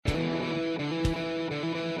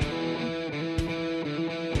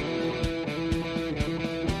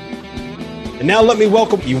And now let me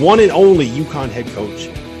welcome the one and only UConn head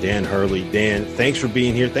coach, Dan Hurley. Dan, thanks for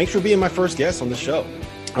being here. Thanks for being my first guest on the show.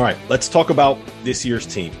 All right, let's talk about this year's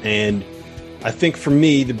team. And I think for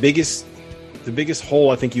me, the biggest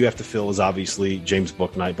hole I think you have to fill is obviously James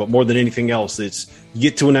Bouknight. But more than anything else, it's you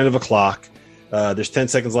get to an end of a clock. There's 10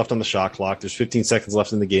 seconds left on the shot clock. There's 15 seconds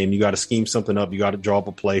left in the game. You got to scheme something up. You got to draw up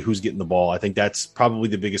a play. Who's getting the ball? I think that's probably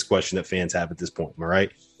the biggest question that fans have at this point. Am I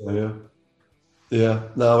right? Yeah.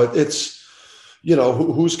 No, it's,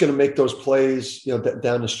 who's going to make those plays,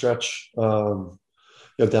 down the stretch, down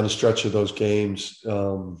the stretch of those games.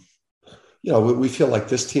 We feel like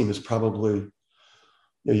this team is probably,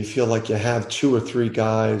 you feel like you have two or three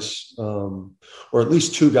guys, or at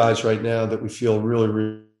least two guys right now that we feel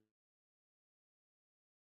really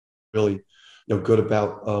good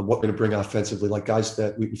about what we're going to bring offensively, like guys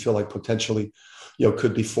that we feel like potentially,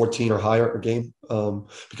 could be 14 or higher a game,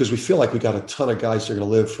 because we feel like we got a ton of guys that are going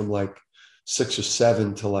to live from like 6 or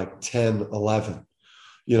 7 to like 10, 11.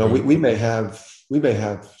 We may have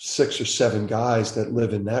 6 or 7 guys that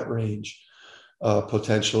live in that range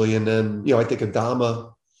potentially. And then, I think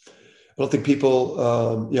Adama, I don't think people,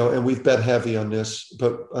 and we've bet heavy on this,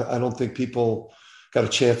 but I don't think people got a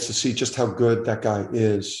chance to see just how good that guy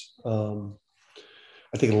is.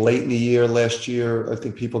 I think late in the year, last year, I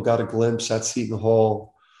think people got a glimpse at Seton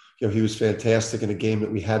Hall. He was fantastic in a game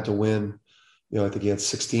that we had to win. I think he had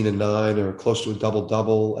 16 and 9 or close to a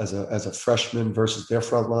double-double as a freshman versus their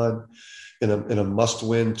front line in a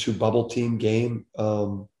must-win 2-bubble team game.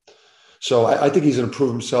 So I think he's going to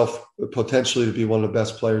prove himself potentially to be one of the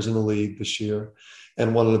best players in the league this year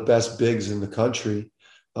and one of the best bigs in the country.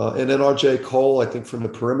 And then RJ Cole, I think from the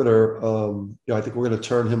perimeter, I think we're going to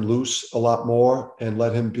turn him loose a lot more and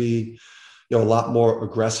let him be, a lot more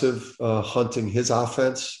aggressive, hunting his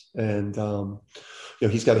offense. And,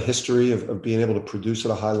 he's got a history of being able to produce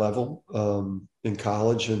at a high level in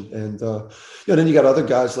college. And then you got other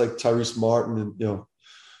guys like Tyrese Martin and,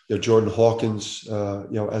 Jordan Hawkins,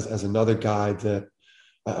 as another guy that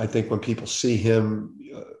I think when people see him,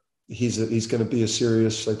 he's going to be a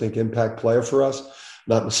serious, I think, impact player for us.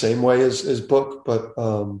 Not in the same way as Book, but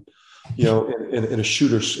in a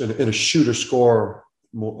shooter scorer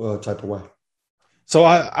type of way. So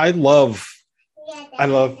I got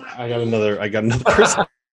another person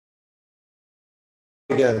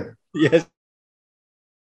again. Yes.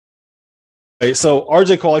 So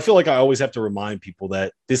RJ Cole, I feel like I always have to remind people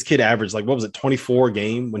that this kid averaged 24 a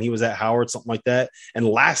game when he was at Howard, something like that. And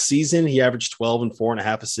last season he averaged 12 and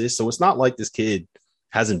 4.5 assists. So it's not like this kid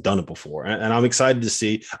hasn't done it before. And I'm excited to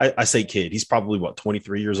see, I say kid, he's probably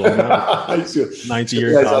 23 years old now. 90 years. He's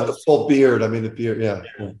got the full beard. I mean, the beard. Yeah.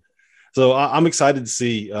 So I'm excited to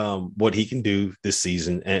see what he can do this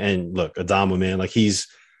season. And look, Adama, man,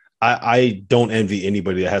 I don't envy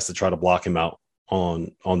anybody that has to try to block him out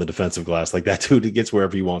on the defensive glass. Like that dude gets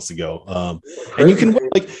wherever he wants to go. And you can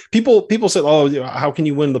people say, oh, how can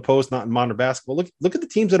you win the post not in modern basketball? Look at the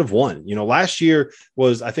teams that have won. Last year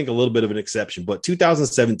was, I think, a little bit of an exception, but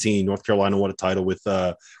 2017 North Carolina won a title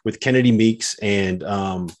with Kennedy Meeks and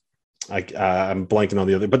I'm blanking on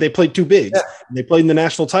the other, but they played two bigs. Yeah. And they played in the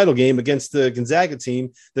national title game against the Gonzaga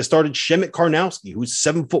team that started Shemet Karnowski, who's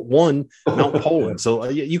 7'1", Mount Poland. So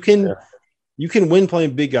you can win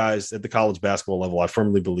playing big guys at the college basketball level. I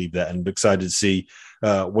firmly believe that, and I'm excited to see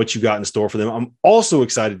what you got in store for them. I'm also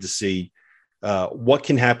excited to see what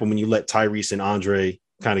can happen when you let Tyrese and Andre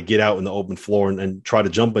kind of get out in the open floor and try to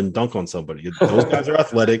jump and dunk on somebody. Those guys are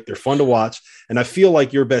athletic. They're fun to watch. And I feel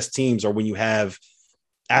like your best teams are when you have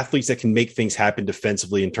athletes that can make things happen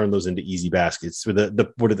defensively and turn those into easy baskets. With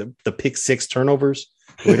the pick 6 turnovers?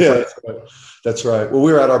 Yeah, that's right. Well,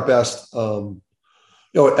 we were at our best, at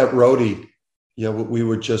Rhodey. We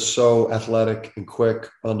were just so athletic and quick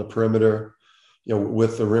on the perimeter,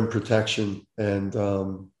 with the rim protection. And,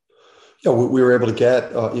 we were able to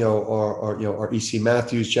get, our E.C.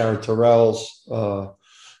 Matthews, Jared Terrells,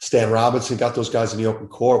 Stan Robinson, got those guys in the open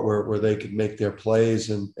court where they could make their plays.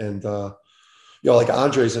 And like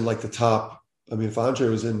Andre's in like the top. I mean, if Andre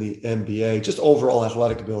was in the NBA, just overall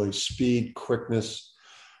athletic ability, speed, quickness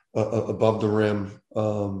above the rim.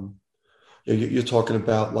 You're talking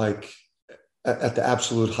about like at the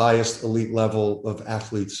absolute highest elite level of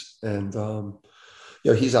athletes. And,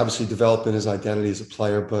 he's obviously developing his identity as a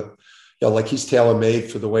player, but, he's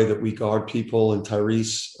tailor-made for the way that we guard people. And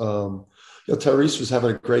Tyrese, Tyrese was having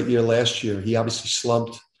a great year last year. He obviously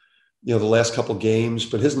slumped, the last couple of games,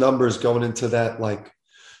 but his numbers going into that like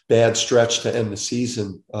bad stretch to end the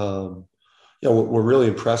season, were really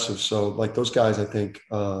impressive. So like those guys, I think,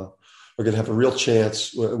 are going to have a real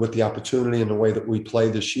chance with the opportunity and the way that we play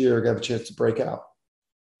this year, going to have a chance to break out.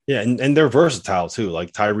 Yeah, and they're versatile too.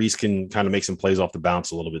 Like Tyrese can kind of make some plays off the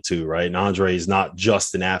bounce a little bit too, right? And Andre is not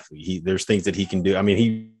just an athlete. There's things that he can do. I mean,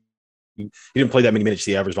 he didn't play that many minutes.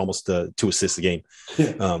 He averaged almost 2 assists a game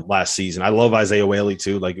Yeah. last season. I love Isaiah Whaley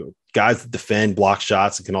too. Like guys that defend, block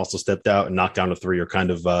shots, and can also step out and knock down a three are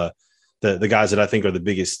kind of the guys that I think are the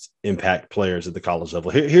biggest impact players at the college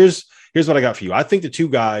level. Here's what I got for you. I think the two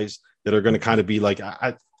guys that are going to kind of be like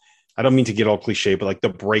I don't mean to get all cliche, but like the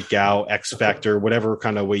breakout X factor, whatever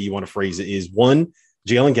kind of way you want to phrase it, is one,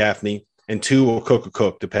 Jalen Gaffney, and two,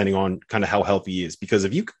 Akok, depending on kind of how healthy he is. Because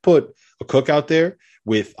if you could put Akok out there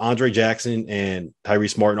with Andre Jackson and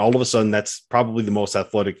Tyrese Martin, all of a sudden that's probably the most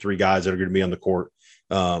athletic three guys that are going to be on the court,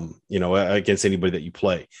 against anybody that you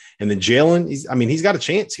play. And then Jalen, he's got a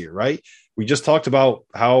chance here, right? We just talked about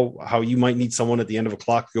how you might need someone at the end of a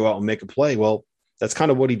clock to go out and make a play. Well, that's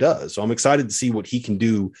kind of what he does. So I'm excited to see what he can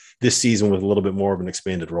do this season with a little bit more of an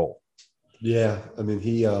expanded role. Yeah. I mean,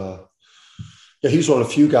 he's one of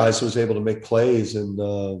the few guys who was able to make plays and,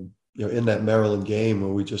 in that Maryland game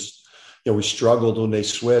where we just, we struggled when they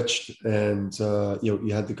switched and,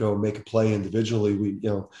 you had to go make a play individually.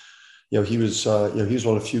 He was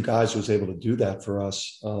one of the few guys who was able to do that for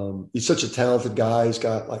us. He's such a talented guy. He's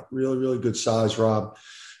got like really, really good size, Rob.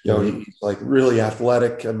 He's like really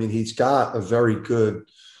athletic. I mean, he's got a very good,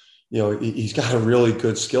 he's got a really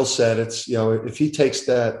good skill set. It's, if he takes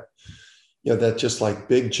that, that just like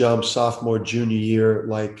big jump sophomore, junior year,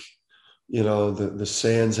 like, the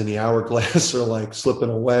sands in the hourglass are like slipping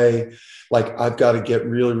away. Like I've got to get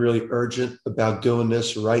really, really urgent about doing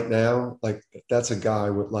this right now. Like that's a guy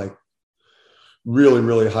with like really,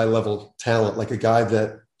 really high level talent, like a guy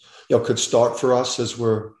that, could start for us as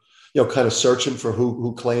we're, kind of searching for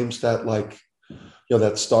who claims that like,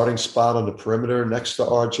 that starting spot on the perimeter next to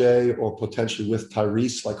RJ or potentially with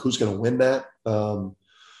Tyrese, like who's going to win that? So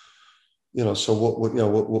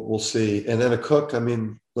we'll see. And then Akok, I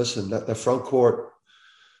mean, listen, that front court,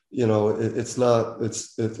 it's not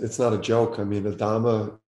a joke. I mean,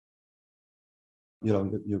 Adama, you know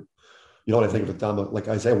what I think of Adama, like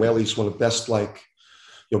Isaiah Whaley's one of the best, like,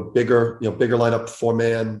 bigger lineup,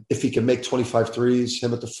 4-man. If he can make 25 threes,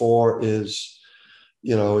 him at the 4 is,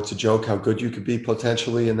 it's a joke how good you could be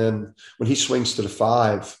potentially. And then when he swings to the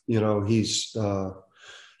 5, he's,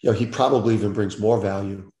 he probably even brings more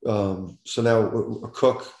value. So now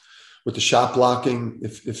Akok with the shot blocking,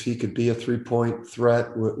 if he could be a 3-point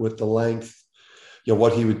threat with the length,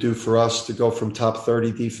 what he would do for us to go from top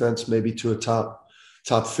 30 defense, maybe to a top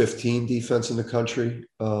 15 defense in the country.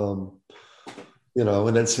 And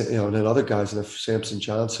then other guys, and Samson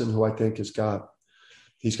Johnson, who I think he's got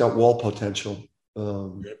wall potential.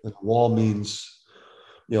 And wall means,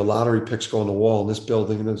 lottery picks go on the wall in this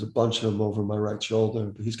building, and there's a bunch of them over my right shoulder.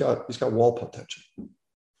 But he's got wall potential.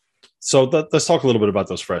 So let's talk a little bit about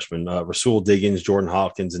those freshmen, Rasul Diggins, Jordan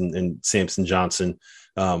Hawkins, and Samson Johnson.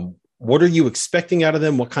 What are you expecting out of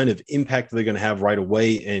them? What kind of impact are they going to have right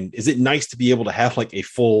away? And is it nice to be able to have like a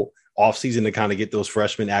full offseason to kind of get those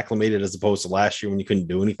freshmen acclimated as opposed to last year when you couldn't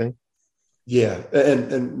do anything? Yeah.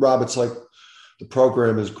 And Rob, it's like the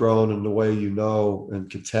program has grown, and the way and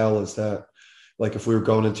can tell is that like if we were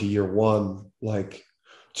going into year one, like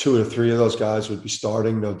 2 or 3 of those guys would be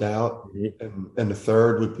starting, no doubt. Mm-hmm. And the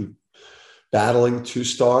third would be battling to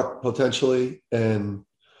start potentially. And,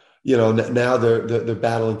 now they're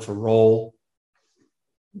battling for role,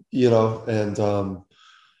 because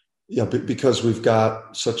we've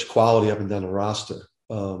got such quality up and down the roster.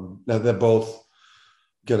 Now they're both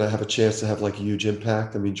going to have a chance to have like a huge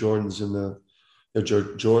impact. I mean, Jordan's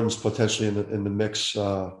Jordan's potentially in the mix,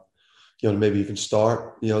 maybe even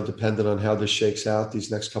start, depending on how this shakes out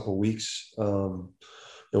these next couple of weeks,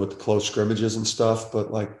 with the close scrimmages and stuff.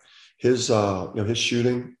 But like his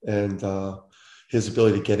shooting and his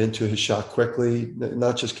ability to get into his shot quickly,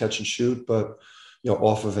 not just catch and shoot, but,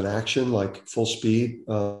 off of an action, like full speed,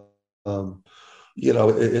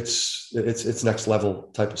 it's next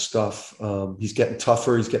level type of stuff. He's getting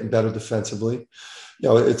tougher. He's getting better defensively.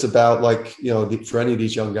 It's about like, for any of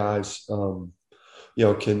these young guys, can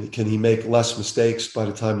he make less mistakes by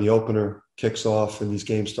the time the opener kicks off and these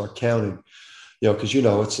games start counting? Because,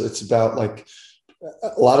 it's about like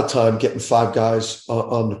a lot of time getting 5 guys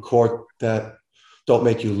on the court that don't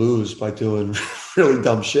make you lose by doing really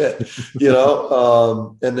dumb shit,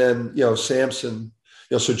 and then, Samson,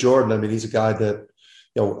 so Jordan, I mean, he's a guy that,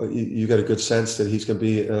 you got a good sense that he's going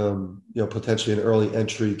to be, potentially an early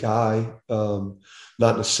entry guy, not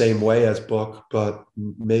in the same way as Book, but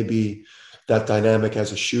maybe that dynamic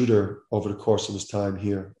as a shooter over the course of his time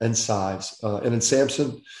here and size. And then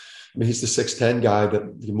Samson, I mean, he's the 6'10" guy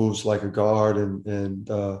that moves like a guard and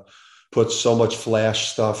put so much flash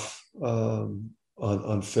stuff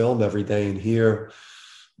on film every day, and here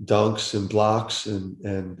dunks and blocks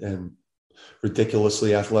and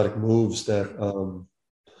ridiculously athletic moves that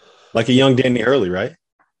like a young Danny Hurley, right?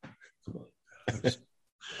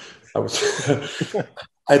 I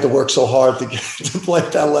had to work so hard to get to play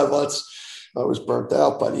at that level. I was burnt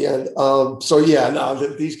out by the end. So yeah, no,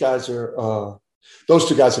 these guys are those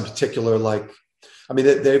two guys in particular. Like, I mean,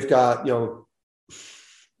 they've got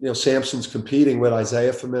Sampson's competing with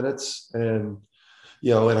Isaiah for minutes, and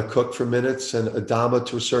and a Cook for minutes, and Adama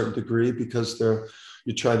to a certain degree, because you're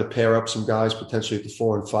trying to pair up some guys potentially at the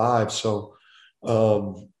 4 and 5. So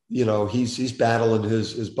he's battling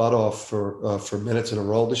his butt off for minutes in a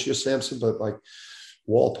row this year, Sampson, but like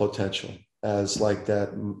wall potential as like that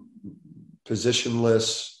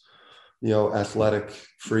positionless, athletic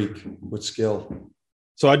freak with skill.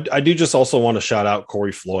 So I do just also want to shout out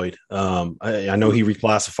Corey Floyd. I know he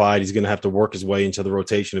reclassified. He's going to have to work his way into the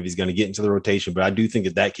rotation if he's going to get into the rotation. But I do think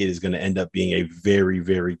that kid is going to end up being a very,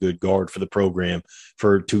 very good guard for the program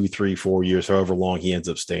for 2, 3, 4 years, however long he ends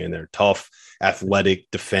up staying there. Tough, athletic,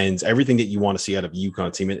 defends, everything that you want to see out of a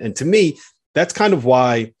UConn team. And to me, that's kind of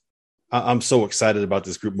why I'm so excited about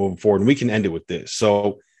this group moving forward. And we can end it with this.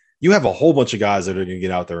 So you have a whole bunch of guys that are going to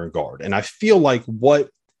get out there and guard. And I feel like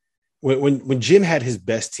when Jim had his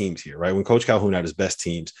best teams here, right? When Coach Calhoun had his best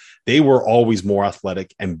teams, they were always more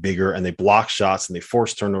athletic and bigger, and they blocked shots and they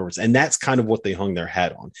forced turnovers. And that's kind of what they hung their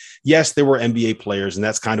hat on. Yes, there were NBA players, and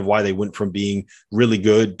that's kind of why they went from being really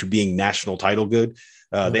good to being national title good.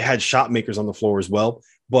 They had shot makers on the floor as well.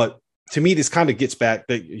 But to me, this kind of gets back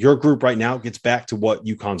that your group right now gets back to what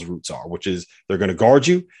UConn's roots are, which is they're going to guard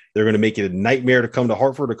you. They're going to make it a nightmare to come to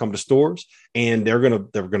Hartford or come to Storrs, and they're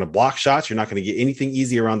going to block shots. You're not going to get anything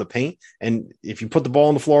easy around the paint. And if you put the ball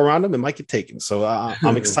on the floor around them, it might get taken. So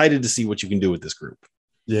I'm excited to see what you can do with this group.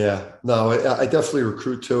 Yeah, no, I definitely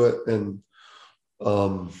recruit to it. And,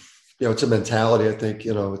 it's a mentality. I think,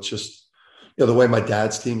 it's just, the way my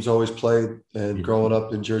dad's teams always played, and growing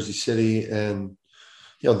up in Jersey City, and,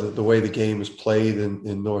 the way the game is played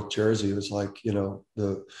in North Jersey, it was like,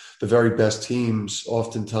 the very best teams,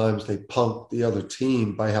 oftentimes they punked the other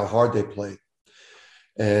team by how hard they played.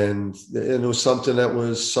 And it was something that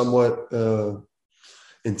was somewhat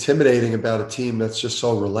intimidating about a team that's just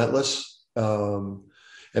so relentless and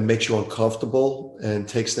makes you uncomfortable and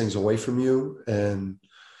takes things away from you, and,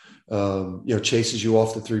 chases you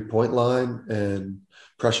off the 3-point line and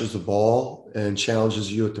pressures the ball and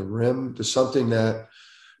challenges you at the rim. There's something that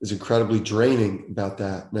is incredibly draining about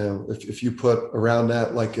that. Now, if you put around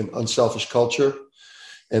that like an unselfish culture,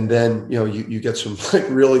 and then, you get some like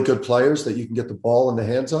really good players that you can get the ball in the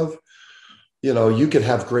hands of, you could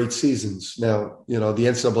have great seasons. Now, the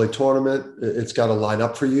NCAA tournament, it's got to line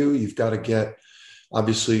up for you. You've got to get,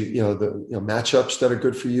 obviously, the matchups that are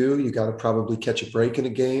good for you. You got to probably catch a break in a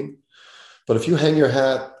game. But if you hang your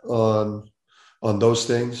hat on those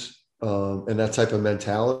things and that type of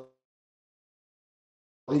mentality,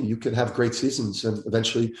 you could have great seasons, and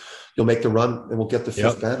eventually you'll make the run and we'll get the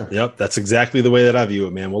fifth banner. Yep. That's exactly the way that I view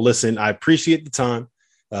it, man. Well, listen, I appreciate the time.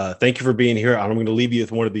 Thank you for being here. I'm going to leave you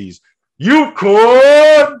with one of these.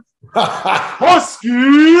 UConn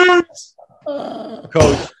Huskies. Coach,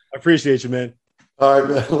 I appreciate you, man. All right,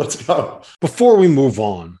 man. Let's go. Before we move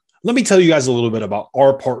on, let me tell you guys a little bit about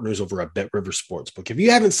our partners over at Bet Rivers Sportsbook. If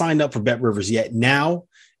you haven't signed up for Bet Rivers yet, now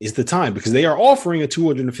is the time, because they are offering a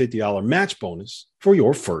 $250 match bonus for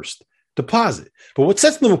your first deposit. But what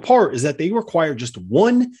sets them apart is that they require just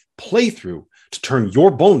one playthrough to turn your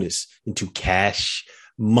bonus into cash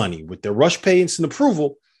money. With their Rush Pay Instant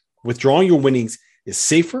Approval, withdrawing your winnings is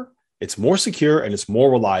safer, it's more secure, and it's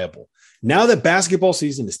more reliable. Now that basketball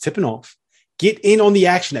season is tipping off, get in on the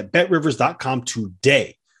action at betrivers.com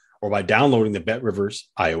today, or by downloading the BetRivers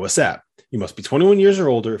iOS app. You must be 21 years or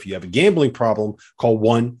older. If you have a gambling problem, call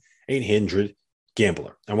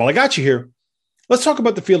 1-800-GAMBLER. And while I got you here, let's talk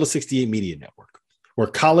about the Field of 68 Media Network, where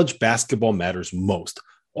college basketball matters most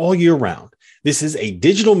all year round. This is a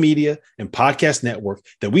digital media and podcast network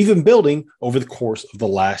that we've been building over the course of the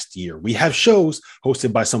last year. We have shows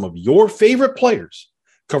hosted by some of your favorite players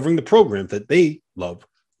covering the program that they love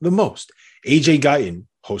the most. AJ Guyton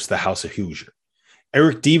hosts the House of Hoosier.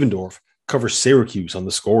 Eric Devendorf covers Syracuse on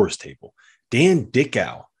the Scorer's Table. Dan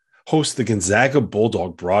Dickow hosts the Gonzaga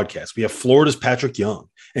Bulldog broadcast. We have Florida's Patrick Young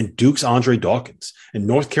and Duke's Andre Dawkins and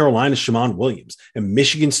North Carolina's Shammond Williams and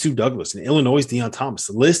Michigan's Stu Douglas and Illinois' Deion Thomas.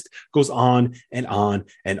 The list goes on and on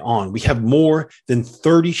and on. We have more than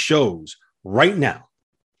 30 shows right now.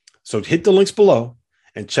 So hit the links below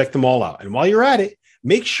and check them all out. And while you're at it,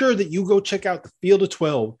 make sure that you go check out the Field of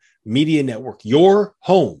 12 Media Network, your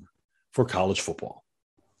home for college football.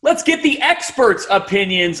 Let's get the experts'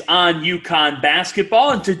 opinions on UConn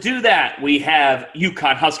basketball. And to do that, we have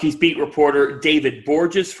UConn Huskies beat reporter David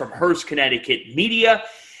Borges from Hearst, Connecticut Media,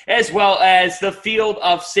 as well as the Field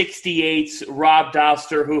of 68's Rob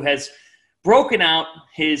Doster, who has broken out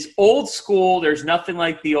his old school, there's nothing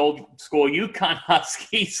like the old school UConn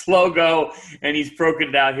Huskies logo, and he's broken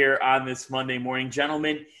it out here on this Monday morning.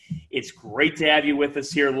 Gentlemen, it's great to have you with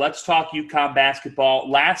us here. Let's talk UConn basketball.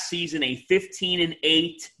 Last season, a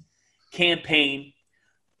 15-8 campaign.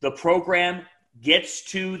 The program gets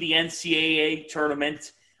to the NCAA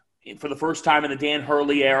tournament for the first time in the Dan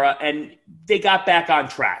Hurley era, and they got back on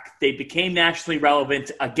track. They became nationally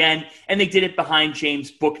relevant again, and they did it behind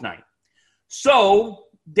James Bouknight. So,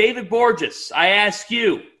 David Borges, I ask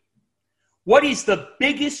you, what is the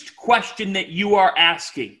biggest question that you are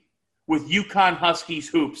asking with UConn Huskies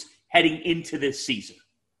hoops heading into this season?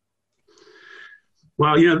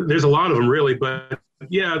 Well, there's a lot of them really, but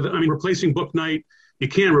replacing Bouknight, you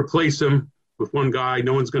can't replace him with one guy.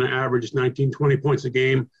 No one's going to average 19, 20 points a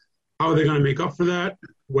game. How are they going to make up for that?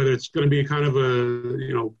 Whether it's going to be kind of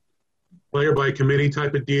a, player by committee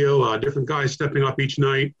type of deal, different guys stepping up each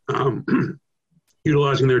night,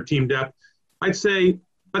 utilizing their team depth. I'd say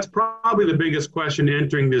that's probably the biggest question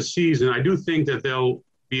entering this season. I do think that they'll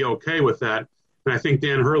be okay with that. And I think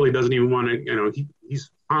Dan Hurley doesn't even want to,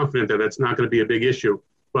 he's confident that that's not going to be a big issue.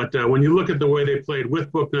 But when you look at the way they played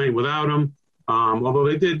with Bouknight, without him, although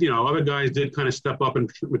they did, other guys did kind of step up and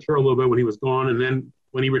mature a little bit when he was gone. And then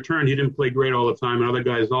when he returned, he didn't play great all the time. And other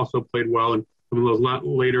guys also played well in some of those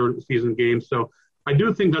later season games. So I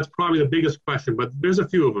do think that's probably the biggest question, but there's a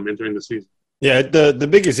few of them entering the season. Yeah, the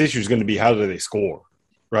biggest issue is going to be how do they score,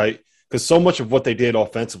 right? Because so much of what they did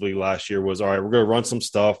offensively last year was, all right, we're going to run some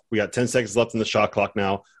stuff. We got 10 seconds left in the shot clock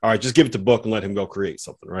now. All right, just give it to Book and let him go create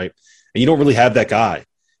something, right? And you don't really have that guy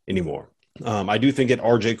anymore. I do think that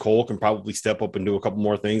RJ Cole can probably step up and do a couple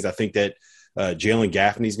more things. I think that Jalen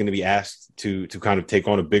Gaffney is going to be asked to kind of take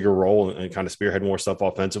on a bigger role and kind of spearhead more stuff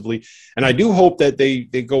offensively. And I do hope that they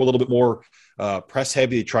go a little bit more press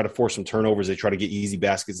heavy. They try to force some turnovers. They try to get easy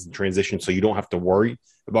baskets in transition so you don't have to worry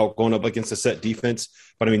about going up against a set defense.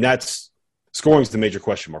 But, that's scoring is the major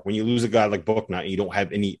question mark. When you lose a guy like Bouknight and you don't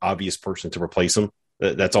have any obvious person to replace him,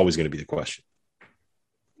 that's always going to be the question.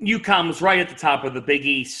 UConn was right at the top of the Big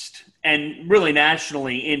East and really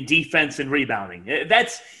nationally in defense and rebounding.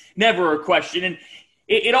 That's never a question. And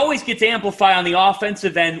it always gets amplified on the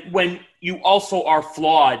offensive end when you also are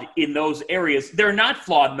flawed in those areas. They're not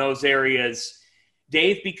flawed in those areas,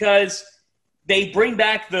 Dave, because they bring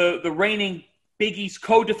back the reigning Big East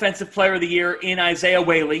co-defensive player of the year in Isaiah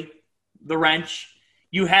Whaley, the wrench.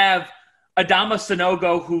 You have Adama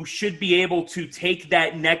Sanogo, who should be able to take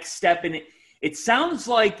that next step. And it sounds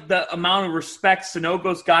like the amount of respect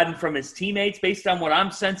Sanogo's gotten from his teammates, based on what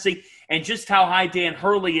I'm sensing, and just how high Dan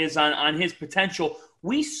Hurley is on his potential.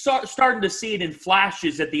 We started to see it in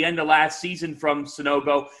flashes at the end of last season from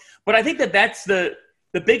Sanogo. But I think that's the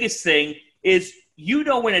biggest thing is,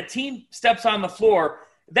 when a team steps on the floor,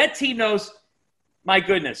 that team knows, my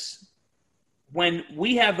goodness, when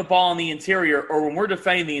we have the ball in the interior or when we're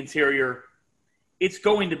defending the interior, it's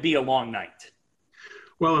going to be a long night.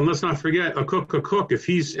 Well, and let's not forget Akok, if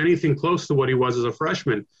he's anything close to what he was as a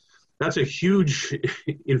freshman, that's a huge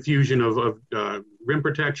infusion of rim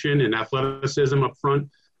protection and athleticism up front.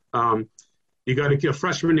 You got a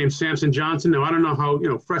freshman named Samson Johnson. Now, I don't know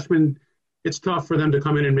how, freshmen, it's tough for them to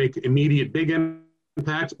come in and make immediate big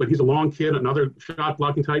impacts, but he's a long kid, another shot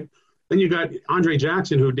blocking type. Then you got Andre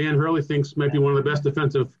Jackson, who Dan Hurley thinks might be one of the best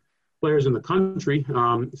defensive players in the country.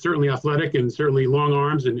 Certainly athletic and certainly long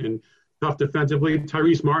arms and tough defensively.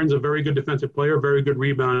 Tyrese Martin's a very good defensive player, very good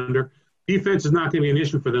rebounder. Defense is not going to be an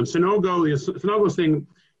issue for them. Sanogo's thing,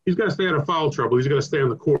 he's got to stay out of foul trouble. He's got to stay on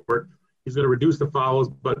the court. He's going to reduce the fouls.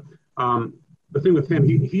 But the thing with him,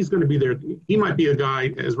 he's going to be there. He might be a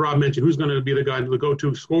guy, as Rob mentioned, who's going to be the guy, the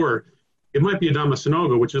go-to scorer. It might be Adama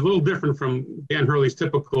Sanogo, which is a little different from Dan Hurley's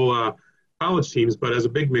typical college teams, but as a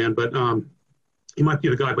big man. But he might be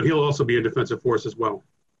the guy, but he'll also be a defensive force as well.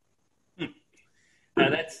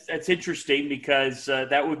 That's interesting because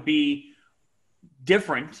that would be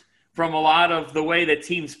different from a lot of the way that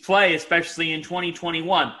teams play, especially in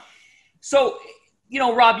 2021. So,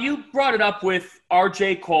 Rob, you brought it up with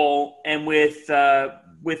RJ Cole and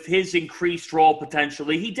with his increased role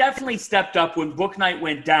potentially. He definitely stepped up when Bouknight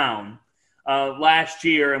went down last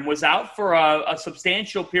year and was out for a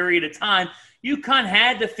substantial period of time. UConn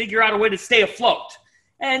had to figure out a way to stay afloat.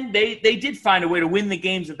 And they did find a way to win the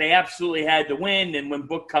games that they absolutely had to win. And when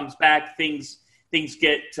Book comes back, things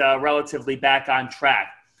get relatively back on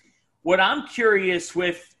track. What I'm curious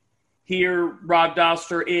with here, Rob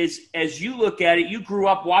Doster, is as you look at it, you grew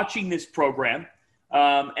up watching this program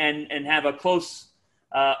and have a close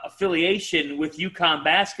affiliation with UConn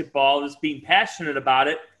basketball, as being passionate about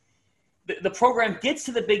it. The program gets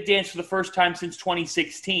to the big dance for the first time since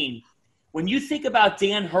 2016. When you think about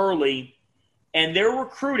Dan Hurley and their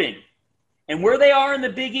recruiting and where they are in the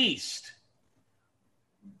Big East,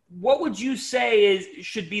 what would you say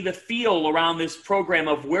should be the feel around this program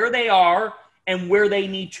of where they are and where they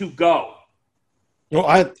need to go?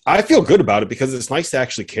 Well, I feel good about it because it's nice to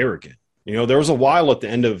actually care again. There was a while at the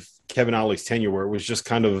end of Kevin Olly's tenure where it was just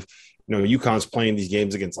kind of, UConn's playing these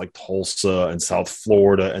games against like Tulsa and South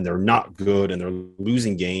Florida, and they're not good and they're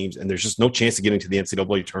losing games, and there's just no chance of getting to the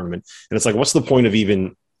NCAA tournament. And it's like, what's the point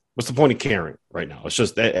of caring right now? It's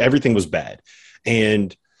just that everything was bad.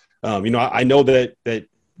 And, I know that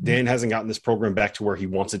Dan hasn't gotten this program back to where he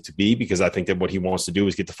wants it to be, because I think that what he wants to do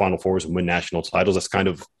is get to Final Fours and win national titles. That's kind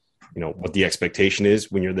of, what the expectation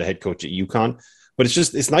is when you're the head coach at UConn. But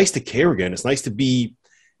it's nice to care again. It's nice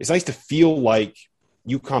to feel like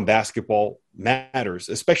UConn basketball matters,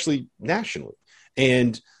 especially nationally.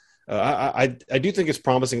 And I do think it's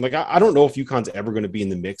promising. Like, I don't know if UConn's ever going to be in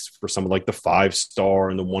the mix for some of like the 5-star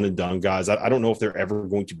and the one and done guys. I don't know if they're ever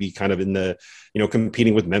going to be kind of in the,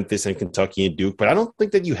 competing with Memphis and Kentucky and Duke, but I don't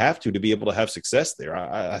think that you have to be able to have success there.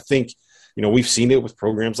 I think, we've seen it with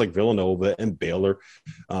programs like Villanova and Baylor.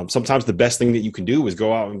 Sometimes the best thing that you can do is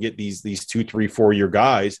go out and get these 2, 3, 4-year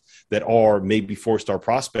guys that are maybe 4-star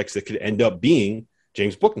prospects that could end up being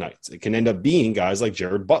James Bouknights. It can end up being guys like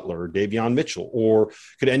Jared Butler or Davion Mitchell, or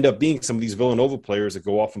could end up being some of these Villanova players that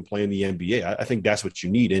go off and play in the NBA. I think that's what you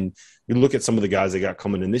need. And you look at some of the guys they got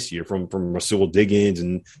coming in this year from Rasul Diggins,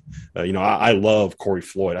 and I love Corey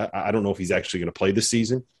Floyd. I don't know if he's actually going to play this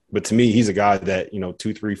season, but to me, he's a guy that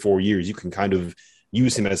 2, 3, 4 years you can kind of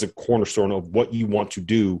use him as a cornerstone of what you want to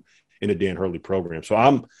do in a Dan Hurley program. So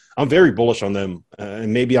I'm very bullish on them,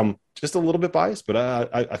 and maybe I'm just a little bit biased, but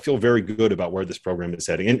I feel very good about where this program is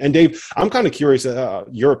heading. And Dave, I'm kind of curious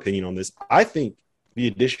your opinion on this. I think the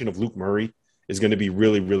addition of Luke Murray is going to be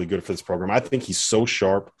really, really good for this program. I think he's so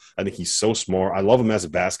sharp. I think he's so smart. I love him as a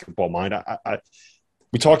basketball mind.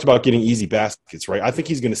 We talked about getting easy baskets, right? I think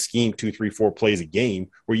he's going to scheme 2, 3, 4 plays a game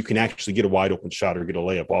where you can actually get a wide open shot or get a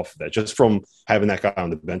layup off of that just from having that guy on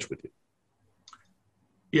the bench with you.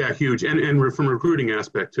 Yeah, huge. And from a recruiting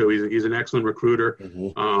aspect, too. He's an excellent recruiter.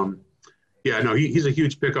 Mm-hmm. He's a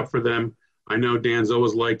huge pickup for them. I know Dan's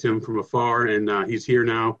always liked him from afar, and he's here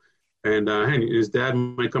now. And his dad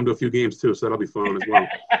might come to a few games, too, so that'll be fun as well.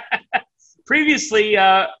 Previously,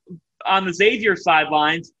 on the Xavier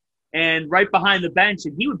sidelines and right behind the bench,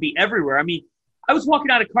 and he would be everywhere. I mean, I was walking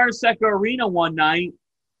out of Carnesecca Arena one night,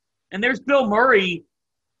 and there's Bill Murray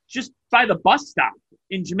just by the bus stop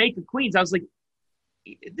in Jamaica, Queens. I was like,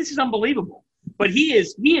 this is unbelievable. But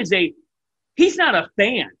he's not a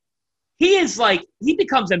fan. He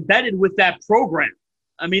becomes embedded with that program.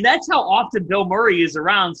 I mean, that's how often Bill Murray is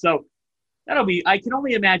around. So I can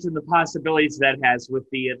only imagine the possibilities that has with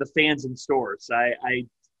the fans in stores.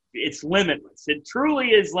 It's limitless. It truly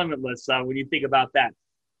is limitless when you think about that.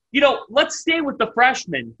 Let's stay with the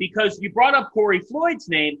freshmen, because you brought up Corey Floyd's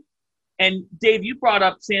name, and Dave, you brought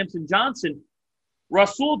up Samson Johnson,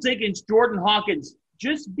 Rasul Diggins, Jordan Hawkins.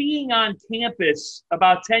 Just being on campus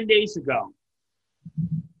about 10 days ago,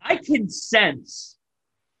 I can sense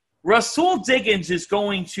Rasul Diggins is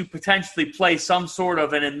going to potentially play some sort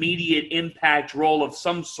of an immediate impact role of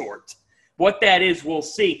some sort. What that is, we'll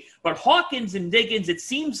see. But Hawkins and Diggins, it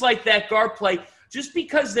seems like that guard play, just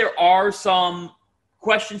because there are some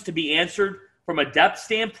questions to be answered from a depth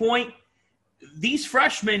standpoint, these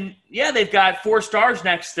freshmen, they've got 4 stars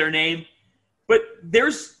next to their name, but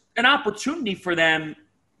there's an opportunity for them,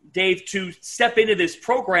 Dave, to step into this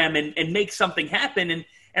program and make something happen. And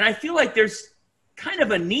I feel like there's kind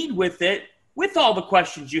of a need with it, with all the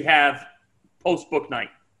questions you have post-Bouknight.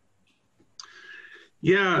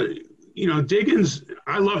 Yeah, Diggins,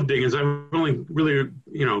 I love Diggins. I've only really,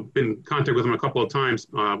 been in contact with him a couple of times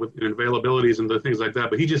with availabilities and the things like that,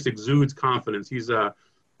 but he just exudes confidence. He's kind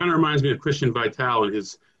of reminds me of Christian Vital and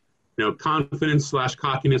his, confidence /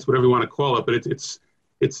 cockiness, whatever you want to call it. But it's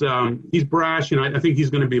he's brash, and I think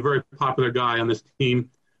he's going to be a very popular guy on this team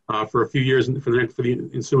for a few years for the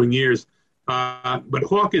ensuing years. But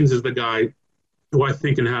Hawkins is the guy who I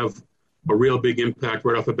think can have a real big impact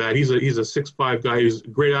right off the bat. He's a 6'5" guy who's a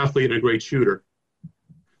great athlete and a great shooter.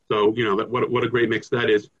 So what a great mix that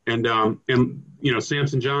is. And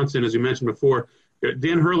Samson Johnson, as you mentioned before,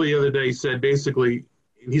 Dan Hurley the other day said basically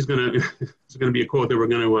it's going to be a quote that we're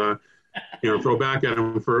going to throw back at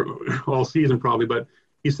him for all season probably. But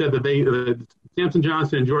he said that Samson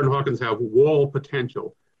Johnson and Jordan Hawkins have wall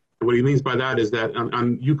potential. And what he means by that is that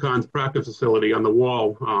on UConn's practice facility on the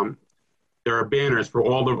wall, there are banners for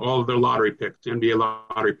all of their lottery picks, NBA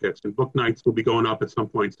lottery picks, and book nights will be going up at some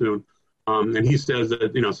point soon. And he says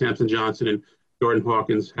that Samson Johnson and Jordan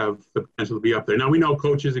Hawkins have the potential to be up there. Now we know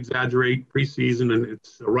coaches exaggerate preseason, and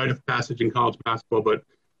it's a rite of passage in college basketball, but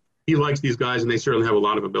he likes these guys, and they certainly have a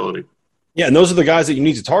lot of ability. Yeah, and those are the guys that you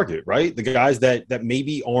need to target, right? The guys that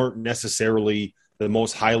maybe aren't necessarily the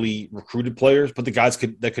most highly recruited players, but the guys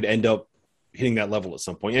that could end up hitting that level at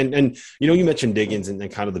some point. And you mentioned Diggins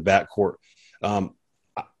and kind of the backcourt.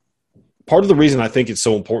 Part of the reason I think it's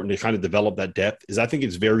so important to kind of develop that depth is I think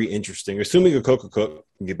it's very interesting. Assuming Akok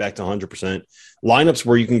can get back to 100%, lineups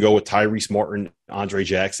where you can go with Tyrese Martin, Andre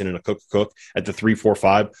Jackson, and Akok at the 3, 4,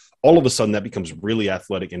 5, all of a sudden that becomes really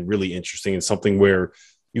athletic and really interesting and something where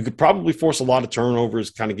you could probably force a lot of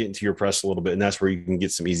turnovers, kind of get into your press a little bit, and that's where you can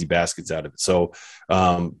get some easy baskets out of it. So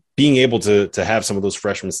being able to have some of those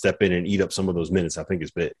freshmen step in and eat up some of those minutes, I think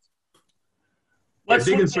is big.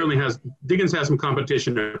 Diggins has some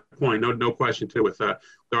competition at a point, no question too, with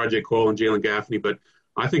R.J. Cole and Jalen Gaffney, but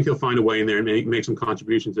I think he'll find a way in there and make some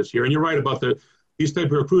contributions this year. And you're right about these type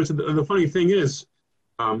of recruits. The funny thing is,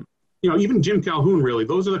 even Jim Calhoun, really,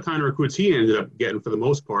 those are the kind of recruits he ended up getting for the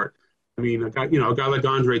most part. I mean, a guy like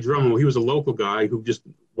Andre Drummond, he was a local guy who just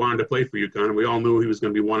wanted to play for UConn, and we all knew he was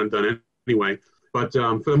going to be one and done anyway. But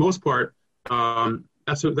for the most part,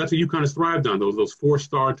 that's what UConn has thrived on, those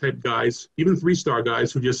 4-star type guys, even 3-star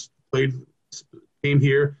guys who just came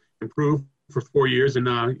here, improved for 4 years, and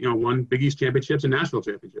won Big East championships and national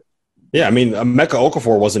championships. Yeah, I mean, Emeka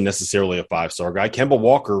Okafor wasn't necessarily a 5-star guy. Kemba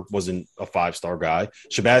Walker wasn't a 5-star guy.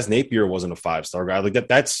 Shabazz Napier wasn't a 5-star guy. Like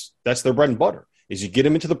that's their bread and butter. Is you get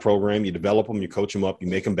them into the program, you develop them, you coach them up, you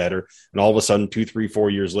make them better, and all of a sudden 2, 3, 4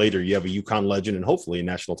 years later, you have a UConn legend and hopefully a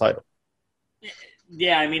national title.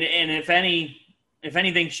 Yeah, I mean, and if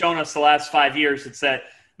anything's shown us the last 5 years, it's that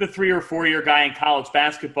the 3 or 4 year guy in college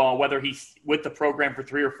basketball, whether he's with the program for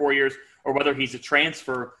 3 or 4 years or whether he's a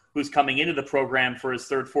transfer who's coming into the program for his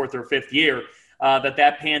 3rd, 4th, or 5th year,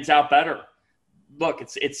 that pans out better. Look,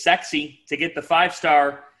 it's sexy to get the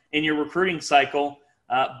 5-star in your recruiting cycle,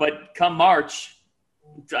 but come March,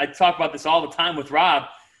 I talk about this all the time with Rob,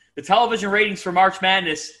 the television ratings for March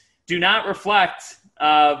Madness do not reflect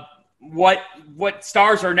what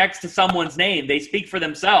stars are next to someone's name. They speak for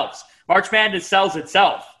themselves. March Madness sells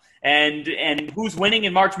itself. And who's winning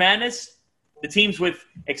in March Madness? The teams with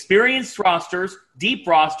experienced rosters, deep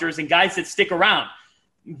rosters, and guys that stick around.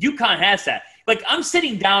 UConn has that. Like, I'm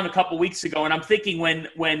sitting down a couple weeks ago, and I'm thinking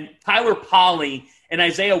when Tyler Polley and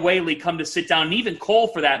Isaiah Whaley come to sit down, and even Cole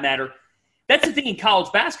for that matter, that's the thing in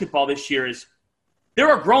college basketball this year is there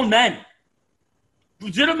are grown men,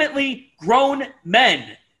 legitimately grown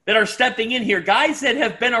men that are stepping in here, guys that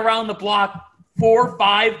have been around the block 4,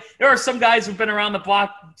 5. There are some guys who've been around the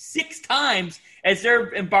block 6 times as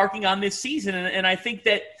they're embarking on this season. And I think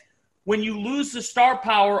that when you lose the star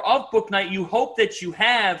power of Book Night, you hope that you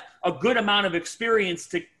have a good amount of experience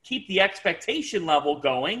to keep the expectation level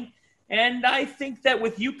going. And I think that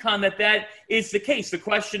with UConn that is the case. The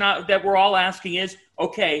question that we're all asking is,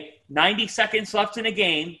 okay, 90 seconds left in a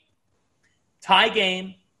game, tie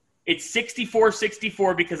game. It's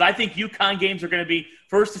 64-64 because I think UConn games are going to be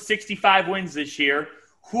first to 65 wins this year.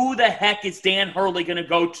 Who the heck is Dan Hurley going to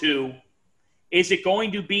go to? Is it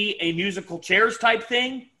going to be a musical chairs type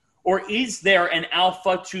thing? Or is there an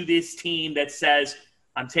alpha to this team that says,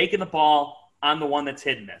 I'm taking the ball, I'm the one that's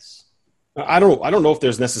hitting this? I don't know if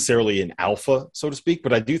there's necessarily an alpha, so to speak,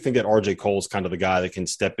 but I do think that R.J. Cole's kind of the guy that can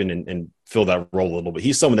step in and fill that role a little bit.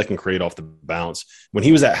 He's someone that can create off the bounce. When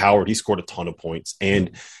he was at Howard, he scored a ton of points.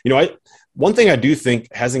 And, one thing I do think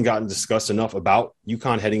hasn't gotten discussed enough about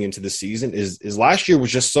UConn heading into this season is last year was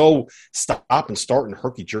just so stop and start and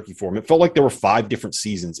herky-jerky for him. It felt like there were 5 different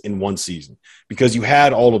seasons in one season because you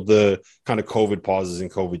had all of the kind of COVID pauses and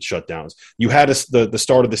COVID shutdowns. You had the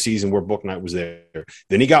start of the season where Book Night was there.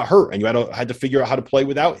 Then he got hurt, and you had to figure out how to play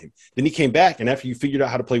without him. Then he came back, and after you figured out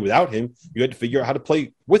how to play without him, you had to figure out how to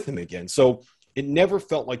play with him again. So it never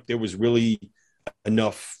felt like there was really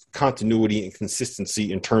enough continuity and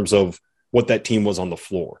consistency in terms of what that team was on the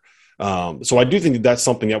floor. So I do think that that's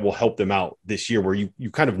something that will help them out this year where you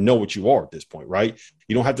kind of know what you are at this point, right?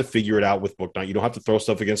 You don't have to figure it out with Book Night. You don't have to throw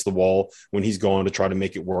stuff against the wall when he's gone to try to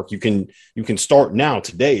make it work. You can start now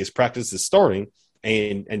today as practice is starting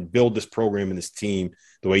and build this program and this team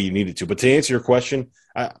the way you need it to. But to answer your question,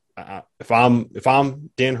 if I'm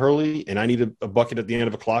Dan Hurley and I need a bucket at the end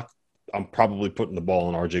of a clock, I'm probably putting the ball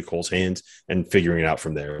in R.J. Cole's hands and figuring it out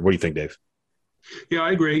from there. What do you think, Dave? Yeah,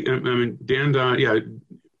 I agree. I mean, Dan,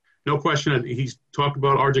 no question, he's talked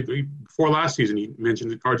about RJ before last season. He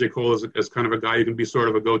mentioned RJ Cole as kind of a guy who can be sort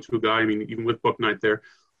of a go-to guy. I mean, even with Bouknight there.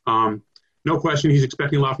 No question, he's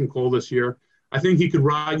expecting a lot from Cole this year. I think he could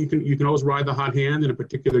ride. You can always ride the hot hand in a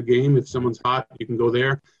particular game. If someone's hot, you can go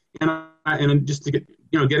there. And just to get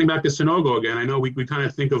getting back to Sanogo again. I know we kind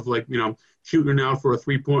of think of like shooting now for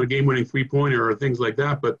a game-winning three-pointer or things like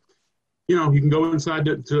that. But you can go inside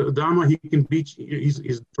to Adama. He can beat.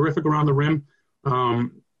 He's terrific around the rim.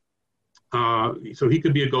 So he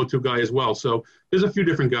could be a go-to guy as well. So there's a few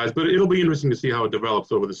different guys, but it'll be interesting to see how it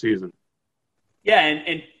develops over the season. Yeah,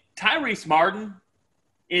 and Tyrese Martin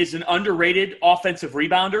is an underrated offensive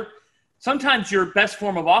rebounder. Sometimes your best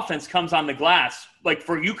form of offense comes on the glass. Like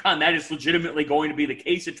for UConn, that is legitimately going to be the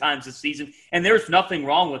case at times this season, and there's nothing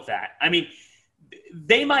wrong with that. I mean,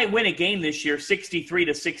 they might win a game this year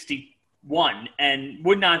 63-61, and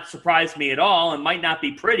would not surprise me at all, and might not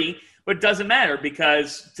be pretty, but it doesn't matter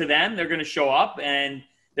because to them, they're going to show up and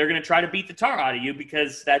they're going to try to beat the tar out of you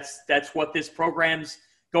because that's what this program's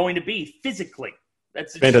going to be physically.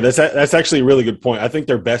 That's actually a really good point. I think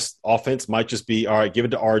their best offense might just be, all right, give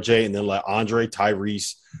it to RJ and then let Andre,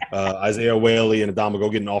 Tyrese, Isaiah Whaley, and Adama go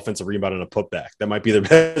get an offensive rebound and a putback. That might be their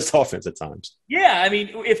best offense at times. Yeah, I mean,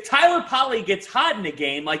 if Tyler Polley gets hot in a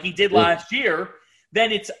game like he did last year,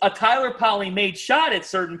 then it's a Tyler Polley made shot at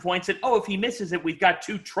certain points. And, if he misses it, we've got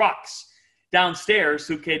two trucks downstairs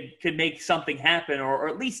who could make something happen or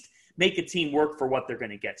at least make a team work for what they're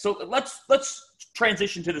going to get. So let's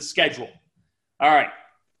transition to the schedule. All right,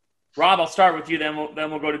 Rob, I'll start with you. Then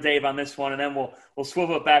we'll go to Dave on this one, and then we'll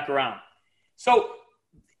swivel it back around. So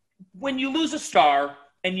when you lose a star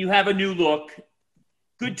and you have a new look,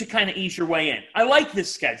 good to kind of ease your way in. I like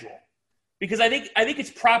this schedule because I think it's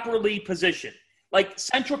properly positioned. Like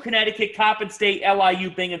Central Connecticut, Coppin State, LIU,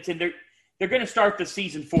 Binghamton, they're going to start the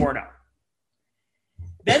season 4-0.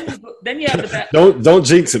 Then you have the don't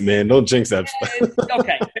jinx it, man. Don't jinx that.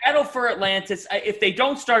 Okay, battle for Atlantis. If they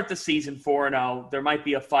don't start the season 4-0, there might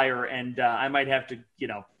be a fire, and I might have to,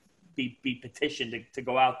 be petitioned to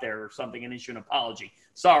go out there or something and issue an apology.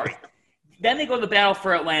 Sorry. Then they go to the battle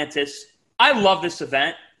for Atlantis. I love this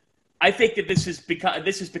event. I think that this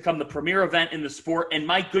has become the premier event in the sport, and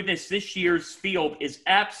my goodness, this year's field is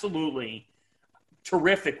absolutely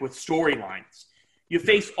terrific with storylines. You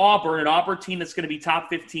face Auburn, an Auburn team that's going to be top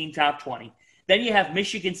 15, top 20. Then you have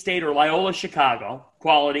Michigan State or Loyola Chicago,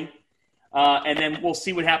 quality. And then we'll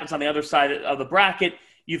see what happens on the other side of the bracket.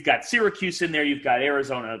 You've got Syracuse in there. You've got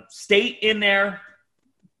Arizona State in there.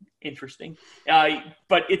 Interesting.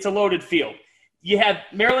 But it's a loaded field. You have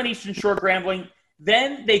Maryland Eastern Shore Grambling.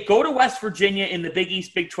 Then they go to West Virginia in the Big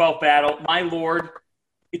East Big 12 battle. My Lord,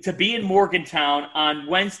 to be in Morgantown on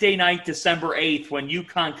Wednesday night, December 8th, when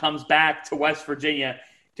UConn comes back to West Virginia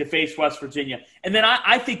to face West Virginia. And then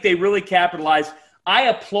I think they really capitalized. I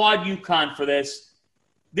applaud UConn for this.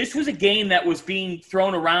 This was a game that was being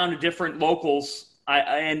thrown around to different locals,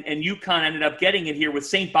 and UConn ended up getting it here with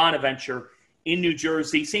St. Bonaventure in New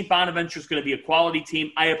Jersey. St. Bonaventure is going to be a quality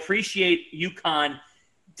team. I appreciate UConn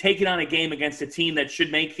taking on a game against a team that should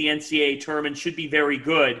make the NCAA tournament, should be very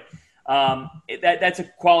good. That's a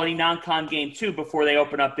quality non-con game, too, before they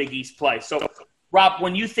open up Big East play. So, Rob,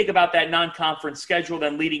 when you think about that non-conference schedule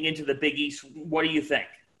then leading into the Big East, what do you think?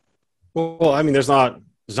 Well, I mean, there's not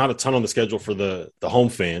a ton on the schedule for the home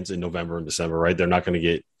fans in November and December, right? They're not going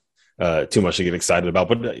to get too much to get excited about.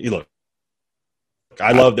 But look,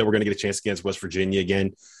 I love that we're going to get a chance against West Virginia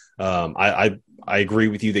again. I agree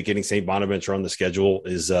with you that getting St. Bonaventure on the schedule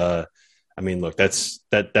is look, that's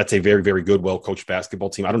a very, very good, well-coached basketball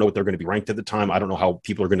team. I don't know what they're going to be ranked at the time. I don't know how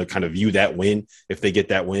people are going to kind of view that win if they get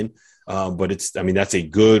that win. But that's a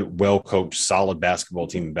good, well-coached, solid basketball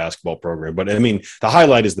team and basketball program. But the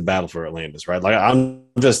highlight is the battle for Atlantis, right? Like I'm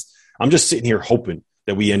just sitting here hoping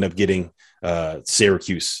that we end up getting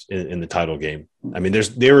Syracuse in the title game. I mean,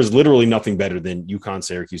 there is literally nothing better than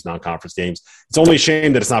UConn-Syracuse non-conference games. It's only a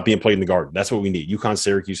shame that it's not being played in the Garden. That's what we need.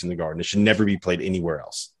 UConn-Syracuse in the Garden. It should never be played anywhere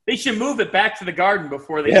else. They should move it back to the Garden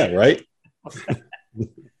before they. Yeah, right.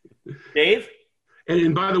 Dave.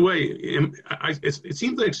 And by the way, it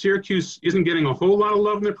seems like Syracuse isn't getting a whole lot of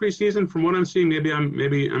love in the preseason. From what I'm seeing, maybe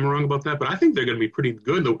I'm wrong about that, but I think they're going to be pretty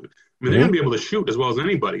good. I mean, they're going to be able to shoot as well as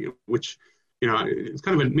anybody, which it's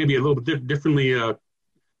kind of maybe a little bit differently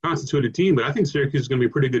constituted team. But I think Syracuse is going to be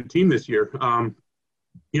a pretty good team this year.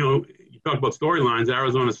 You talk about storylines,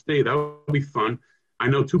 Arizona State, that would be fun. I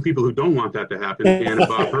know two people who don't want that to happen, Dan and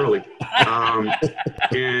Bob Hurley.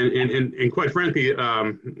 And quite frankly, I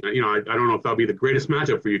don't know if that'll be the greatest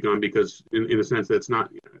matchup for UConn because in the sense that it's not,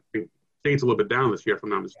 I think State's a little bit down this year, if I'm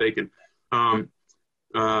not mistaken.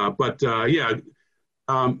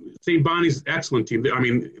 St. Bonnie's excellent team. I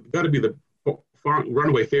mean, got to be the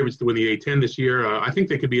runaway favorites to win the A-10 this year. I think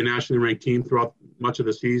they could be a nationally ranked team throughout much of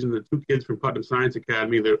the season. The two kids from Putnam Science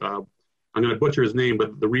Academy, I'm going to butcher his name,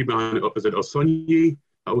 but the rebound, is it Osunyi?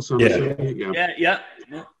 Yeah.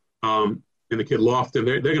 And the kid Lofton,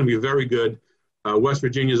 they're going to be very good. West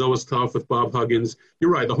Virginia is always tough with Bob Huggins.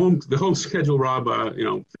 You're right. The home schedule, Rob.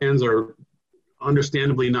 Fans are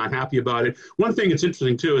understandably not happy about it. One thing that's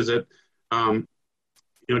interesting too is that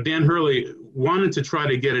Dan Hurley wanted to try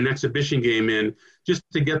to get an exhibition game in just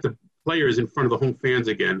to get the players in front of the home fans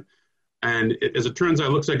again. And as it turns out,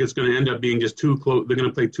 it looks like it's going to end up being just too close. They're going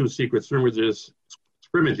to play two secret scrimmages,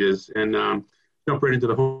 and jump right into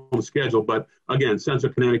the home schedule. But again,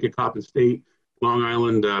 Central Connecticut, Coppin State, Long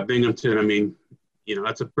Island, Binghamton. I mean,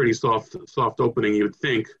 that's a pretty soft opening, you would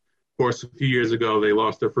think. Of course, a few years ago, they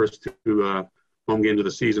lost their first two home games of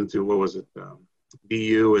the season to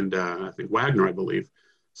BU and I think Wagner, I believe.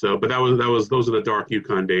 So, but those are the dark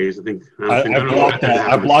UConn days. I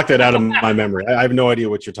blocked that out of my memory. I have no idea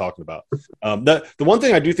what you're talking about. The one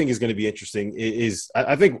thing I do think is going to be interesting is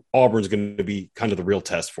I think Auburn's going to be kind of the real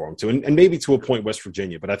test for them too, and maybe to a point West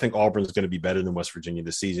Virginia. But I think Auburn's going to be better than West Virginia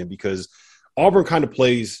this season because Auburn kind of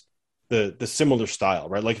plays the similar style,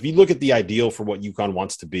 right? Like if you look at the ideal for what UConn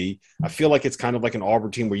wants to be, I feel like it's kind of like an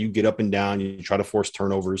Auburn team where you get up and down, you try to force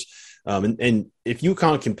turnovers, and if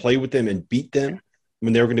UConn can play with them and beat them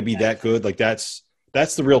when they're going to be that good, like that's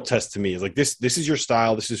the real test to me. Is like this is your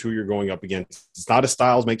style. This is who you're going up against. It's not a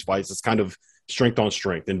styles makes fights. It's kind of strength on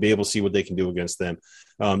strength and be able to see what they can do against them.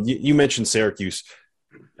 You mentioned Syracuse.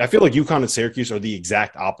 I feel like UConn and Syracuse are the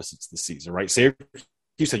exact opposites this season, right? Syracuse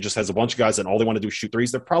just has a bunch of guys that all they want to do is shoot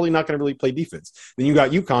threes. They're probably not going to really play defense. Then you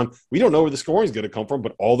got UConn. We don't know where the scoring is going to come from,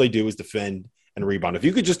 but all they do is defend and rebound. If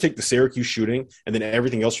you could just take the Syracuse shooting and then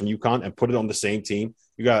everything else from UConn and put it on the same team,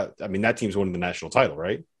 that team's winning the national title,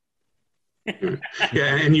 right?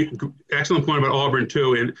 Yeah, and excellent point about Auburn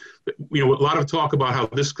too. And a lot of talk about how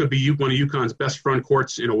this could be one of UConn's best front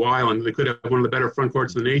courts in a while, and they could have one of the better front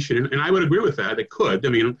courts in the nation. And I would agree with that. It could. I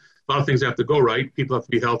mean, a lot of things have to go right. People have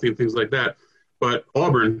to be healthy and things like that. But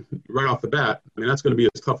Auburn, right off the bat, that's going to be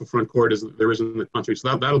as tough a front court as there is in the country.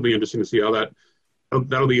 So that'll be interesting to see how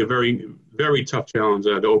that'll be a very, very tough challenge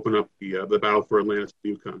to open up the battle for Atlantis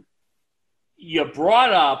to UConn. You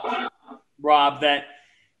brought up, Rob, that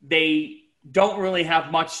they don't really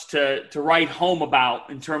have much to write home about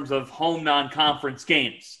in terms of home non-conference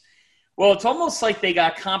games. Well, it's almost like they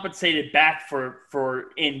got compensated back for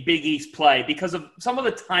in Big East play because of some of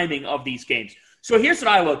the timing of these games. So here's what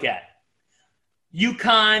I look at.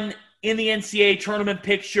 UConn in the NCAA tournament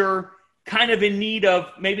picture, kind of in need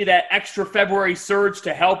of maybe that extra February surge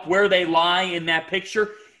to help where they lie in that picture.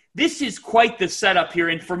 This is quite the setup here,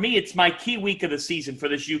 and for me, it's my key week of the season for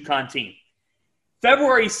this UConn team.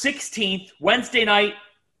 February 16th, Wednesday night,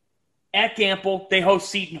 at Gamble, they host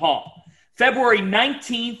Seton Hall. February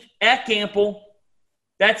 19th, at Gamble,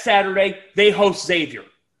 that Saturday, they host Xavier.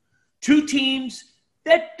 Two teams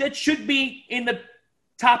that should be in the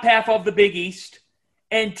top half of the Big East,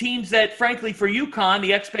 and teams that, frankly, for UConn,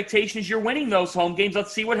 the expectation is you're winning those home games.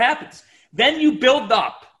 Let's see what happens. Then you build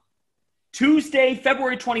up. Tuesday,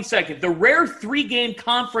 February 22nd. The rare three-game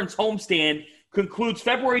conference homestand concludes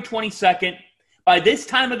February 22nd. By this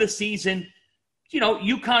time of the season,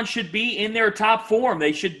 UConn should be in their top form.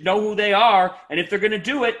 They should know who they are. And if they're going to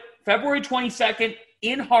do it, February 22nd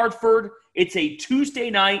in Hartford, it's a Tuesday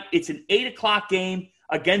night. It's an 8 o'clock game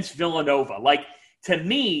against Villanova. To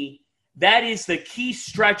me, that is the key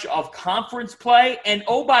stretch of conference play. And,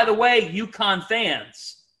 oh, by the way, UConn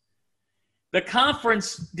fans, the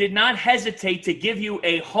conference did not hesitate to give you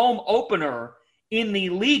a home opener in the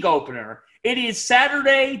league opener. It is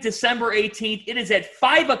Saturday, December 18th. It is at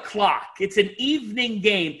 5 o'clock. It's an evening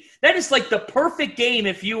game. That is like the perfect game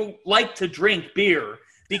if you like to drink beer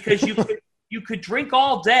because you could drink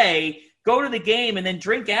all day, go to the game, and then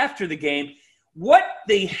drink after the game. What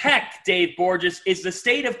the heck, Dave Borges, is the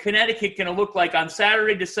state of Connecticut going to look like on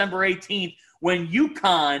Saturday, December 18th when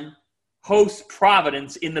UConn hosts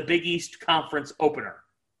Providence in the Big East Conference opener?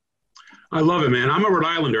 I love it, man. I'm a Rhode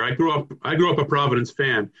Islander. I grew up a Providence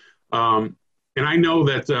fan. And I know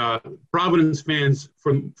that Providence fans,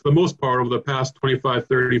 for the most part, over the past 25,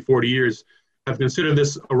 30, 40 years, have considered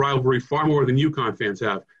this a rivalry far more than UConn fans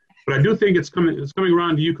have. But I do think it's coming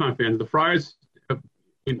around to UConn fans. The Friars,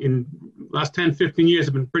 in last 10, 15 years,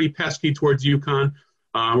 have been pretty pesky towards UConn,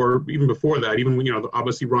 or even before that. Even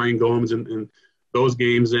obviously Ryan Gomes and those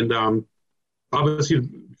games, and obviously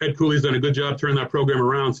Ed Cooley's done a good job turning that program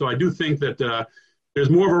around. So I do think that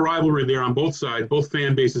there's more of a rivalry there on both sides. Both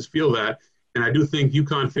fan bases feel that. And I do think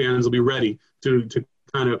UConn fans will be ready to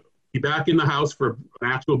kind of be back in the house for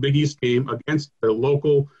an actual Big East game against a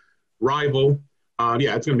local rival.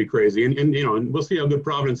 It's going to be crazy. And we'll see how good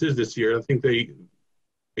Providence is this year. I think they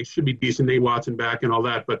should be decent. Nate Watson back and all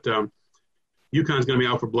that. But UConn's going to be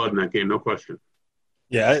out for blood in that game, no question.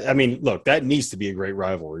 Yeah, I mean, look, that needs to be a great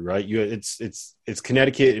rivalry, right? It's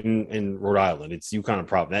Connecticut and Rhode Island. It's UConn and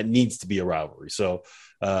Providence. That needs to be a rivalry. So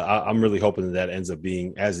I'm really hoping that ends up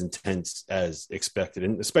being as intense as expected,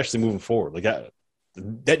 and especially moving forward. Like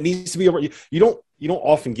that needs to be you don't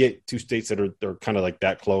often get two states that are kind of like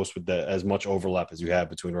that close with as much overlap as you have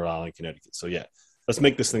between Rhode Island and Connecticut. So yeah, let's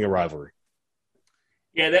make this thing a rivalry.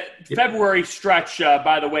 Yeah, that February stretch,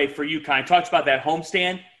 by the way, for UConn, talks about that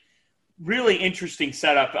homestand. Really interesting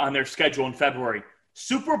setup on their schedule in February.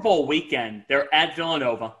 Super Bowl weekend, they're at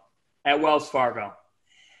Villanova at Wells Fargo.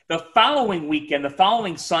 The following weekend, the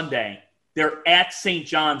following Sunday, they're at St.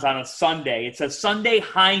 John's on a Sunday. It's a Sunday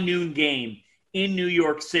high noon game in New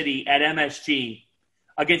York City at MSG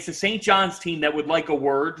against the St. John's team that would like a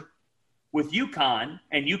word with UConn,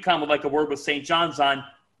 and UConn would like a word with St. John's on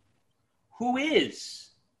who is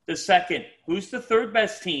the second, who's the third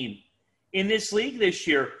best team in this league this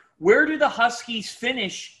year. Where do the Huskies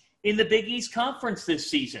finish in the Big East Conference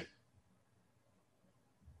this season?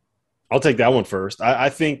 I'll take that one first. I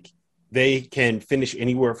think they can finish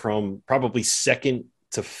anywhere from probably second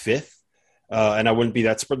to fifth, and I wouldn't be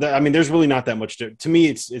that – I mean, there's really not that much – to me,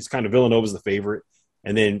 it's kind of Villanova's the favorite,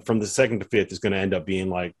 and then from the second to fifth is going to end up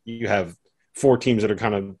being like you have four teams that are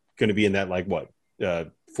kind of going to be in that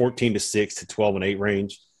 14 to 6 to 12 and 8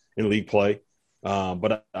 range in league play.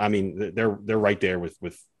 But I mean, they're right there with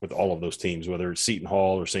all of those teams, whether it's Seton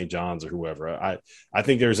Hall or St. John's or whoever. I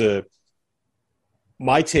think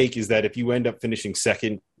my take is that if you end up finishing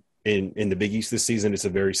second in the Big East this season, it's a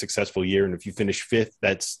very successful year. And if you finish fifth,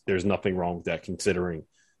 there's nothing wrong with that considering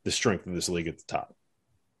the strength of this league at the top.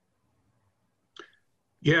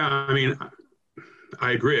 Yeah, I mean,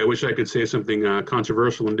 I agree. I wish I could say something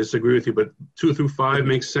controversial and disagree with you, but 2 through 5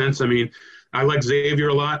 makes sense. I mean, I like Xavier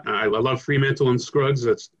a lot. I love Fremantle and Scruggs.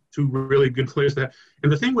 That's two really good players. And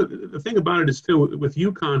the thing about it is, too, with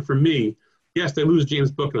UConn, for me, yes, they lose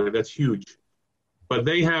James Bouknight. That's huge. But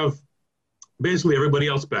they have basically everybody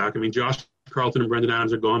else back. I mean, Josh Carlton and Brendan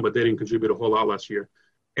Adams are gone, but they didn't contribute a whole lot last year.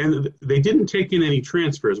 And they didn't take in any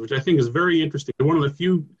transfers, which I think is very interesting. They're one of the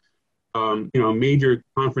few major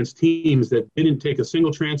conference teams that didn't take a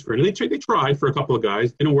single transfer. And they tried for a couple of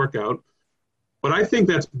guys, didn't work out. But I think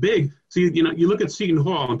that's big. See, you look at Seton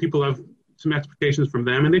Hall, and people have some expectations from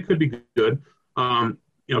them, and they could be good.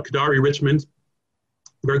 Kadari Richmond,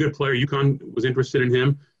 very good player. UConn was interested in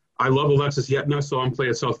him. I love Alexis Yetna, saw him play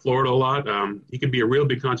at South Florida a lot. He could be a real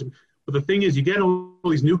big contributor. But the thing is, you get all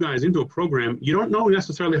these new guys into a program, you don't know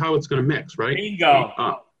necessarily how it's going to mix, right?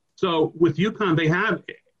 Bingo. So with UConn,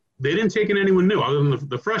 they didn't take in anyone new other than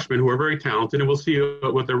the freshmen, who are very talented, and we'll see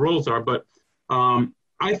what their roles are. But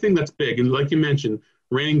I think that's big. And like you mentioned,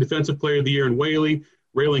 reigning Defensive Player of the Year in Whaley,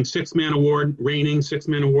 reigning six-man award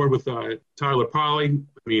with Tyler Polley.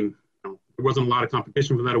 I mean, there wasn't a lot of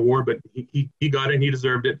competition for that award, but he got it and he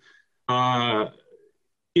deserved it. I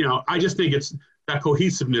just think it's that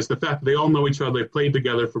cohesiveness, the fact that they all know each other, they've played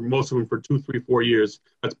together for most of them for 2, 3, 4 years.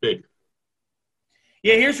 That's big.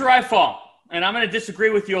 Yeah, here's where I fall. And I'm going to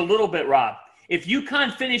disagree with you a little bit, Rob. If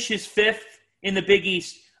UConn finishes fifth in the Big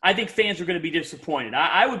East, I think fans are going to be disappointed.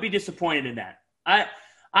 I would be disappointed in that.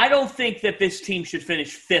 I don't think that this team should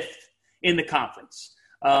finish fifth in the conference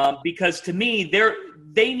because to me,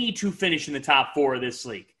 they need to finish in the top 4 of this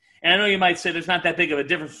league. And I know you might say there's not that big of a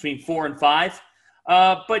difference between 4 and 5,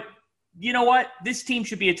 but you know what? This team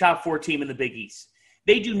should be a top 4 team in the Big East.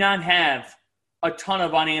 They do not have a ton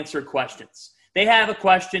of unanswered questions. They have a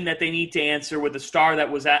question that they need to answer with a star that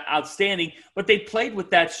was outstanding, but they played with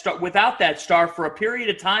that star, without that star for a period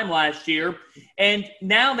of time last year, and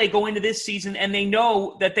now they go into this season and they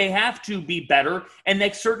know that they have to be better and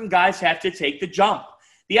that certain guys have to take the jump.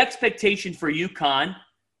 The expectation for UConn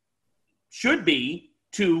should be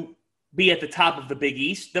to be at the top of the Big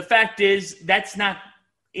East. The fact is that's not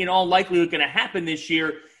in all likelihood going to happen this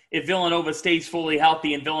year if Villanova stays fully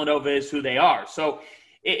healthy and Villanova is who they are. So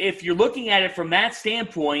if you're looking at it from that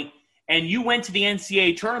standpoint and you went to the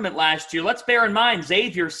NCAA tournament last year, let's bear in mind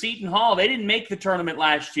Xavier, Seton Hall, they didn't make the tournament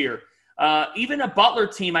last year. Even a Butler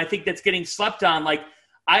team, I think that's getting slept on.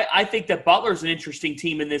 I think that Butler's an interesting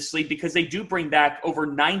team in this league because they do bring back over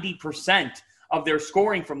 90% of their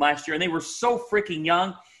scoring from last year, and they were so freaking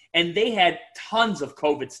young, and they had tons of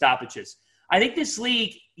COVID stoppages. I think this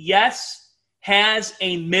league, yes, has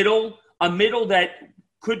a middle that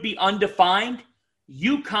could be undefined.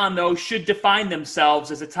 UConn, though, should define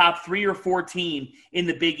themselves as a top 3 or 4 team in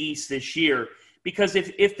the Big East this year. Because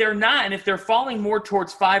if they're not, and if they're falling more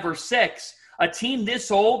towards 5 or 6, a team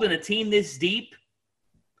this old and a team this deep,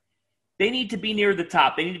 they need to be near the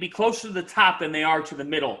top. They need to be closer to the top than they are to the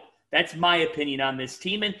middle. That's my opinion on this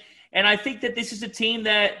team. And I think that this is a team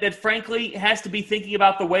that frankly has to be thinking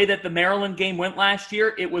about the way that the Maryland game went last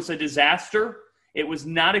year. It was a disaster. It was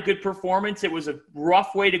not a good performance. It was a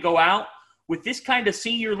rough way to go out. With this kind of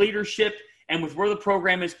senior leadership and with where the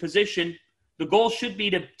program is positioned, the goal should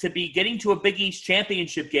be to be getting to a Big East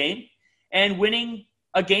championship game and winning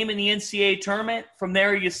a game in the NCAA tournament. From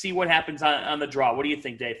there, you see what happens on the draw. What do you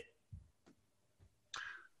think, Dave?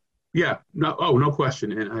 Yeah, no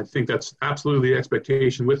question. And I think that's absolutely the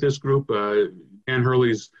expectation with this group. Dan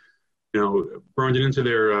Hurley's, burned it into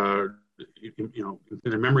their, in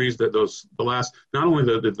their memories that the last, not only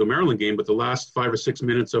the Maryland game, but the last 5 or 6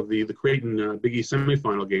 minutes of the Creighton Big East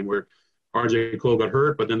semifinal game where RJ Cole got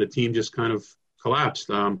hurt, but then the team just kind of collapsed.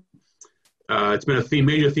 It's been a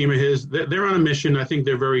major theme of his. They're on a mission. I think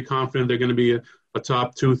they're very confident they're going to be a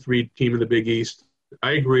top 2-3 team in the Big East.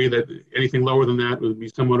 I agree that anything lower than that would be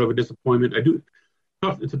somewhat of a disappointment.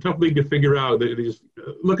 It's a tough league to figure out. They just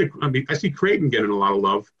I see Creighton getting a lot of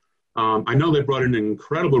love. I know they brought in an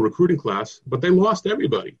incredible recruiting class, but they lost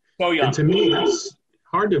everybody. Oh yeah. And to me, that's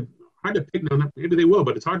hard to pick them. Maybe they will,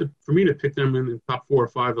 but it's hard for me to pick them in the top 4 or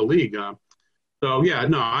 5 of the league. I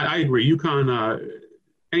agree. UConn,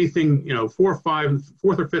 anything 4 or 5, 4th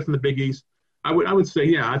or 5th in the Big East. I would say,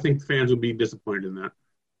 yeah, I think fans would be disappointed in that.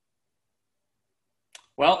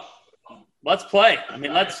 Well, let's play. I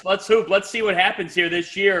mean, let's hoop. Let's see what happens here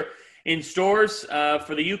this year in stores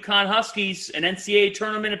for the UConn Huskies. An NCAA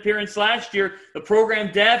tournament appearance last year. The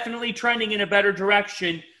program definitely trending in a better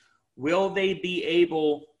direction. Will they be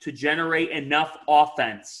able to generate enough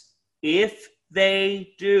offense? If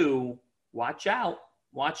they do, watch out.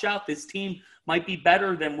 Watch out. This team might be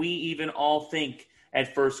better than we even all think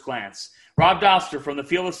at first glance. Rob Doster from the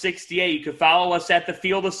Field of 68. You can follow us at the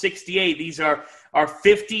Field of 68. These are our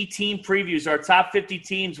 50-team previews, our top 50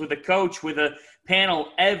 teams with a coach, with a panel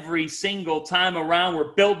every single time around.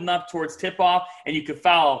 We're building up towards tip-off, and you can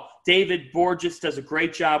follow David Borges. Does a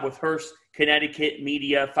great job with Hearst, Connecticut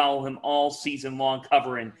Media. Follow him all season long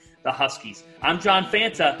covering the Huskies. I'm John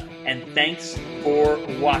Fanta, and thanks for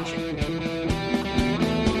watching.